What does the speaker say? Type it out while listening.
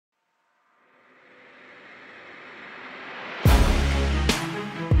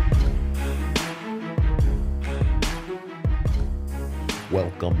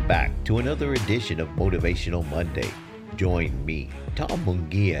Welcome back to another edition of Motivational Monday. Join me, Tom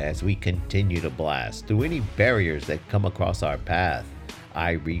Mungia, as we continue to blast through any barriers that come across our path.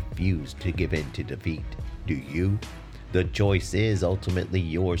 I refuse to give in to defeat. Do you? The choice is ultimately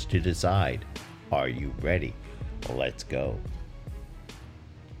yours to decide. Are you ready? Let's go.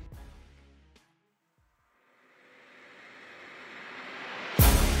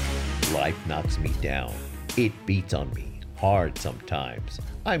 Life knocks me down. It beats on me hard sometimes.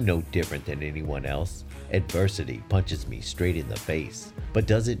 I'm no different than anyone else. Adversity punches me straight in the face. But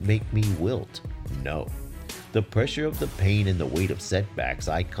does it make me wilt? No. The pressure of the pain and the weight of setbacks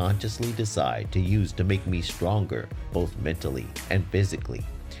I consciously decide to use to make me stronger, both mentally and physically.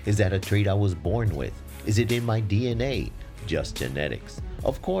 Is that a trait I was born with? Is it in my DNA? Just genetics?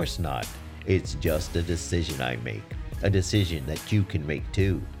 Of course not. It's just a decision I make. A decision that you can make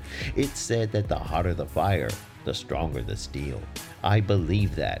too. It's said that the hotter the fire, the stronger the steel. I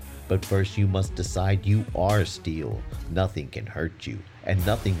believe that, but first you must decide you are steel. Nothing can hurt you, and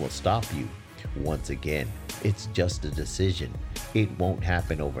nothing will stop you. Once again, it's just a decision. It won't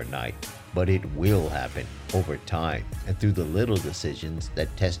happen overnight, but it will happen over time and through the little decisions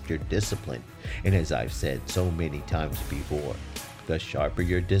that test your discipline. And as I've said so many times before, the sharper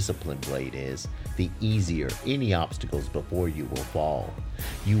your discipline blade is, the easier any obstacles before you will fall.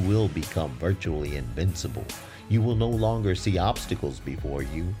 You will become virtually invincible. You will no longer see obstacles before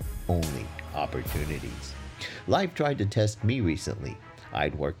you, only opportunities. Life tried to test me recently.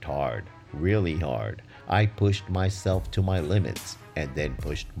 I'd worked hard, really hard. I pushed myself to my limits and then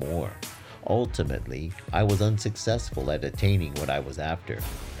pushed more. Ultimately, I was unsuccessful at attaining what I was after.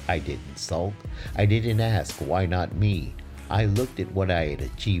 I didn't sulk. I didn't ask, why not me? I looked at what I had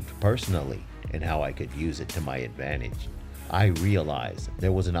achieved personally and how I could use it to my advantage. I realized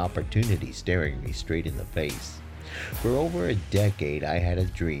there was an opportunity staring me straight in the face. For over a decade, I had a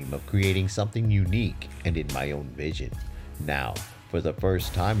dream of creating something unique and in my own vision. Now, for the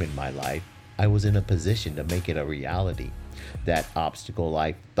first time in my life, I was in a position to make it a reality. That obstacle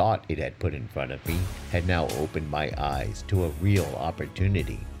I thought it had put in front of me had now opened my eyes to a real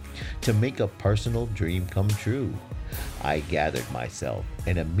opportunity to make a personal dream come true. I gathered myself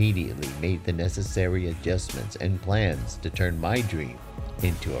and immediately made the necessary adjustments and plans to turn my dream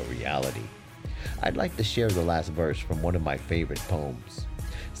into a reality. I'd like to share the last verse from one of my favorite poems.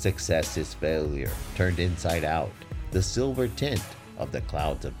 Success is failure turned inside out, the silver tint of the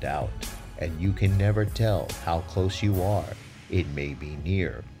clouds of doubt. And you can never tell how close you are. It may be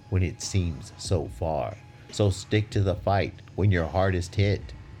near when it seems so far. So stick to the fight when your hardest hit.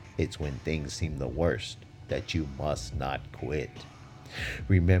 It's when things seem the worst that you must not quit.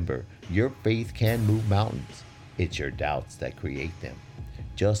 Remember, your faith can move mountains. It's your doubts that create them.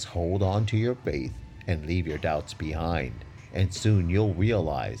 Just hold on to your faith and leave your doubts behind. And soon you'll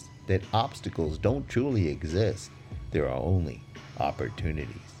realize that obstacles don't truly exist. There are only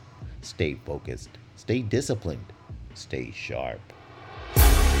opportunities. Stay focused, stay disciplined, stay sharp.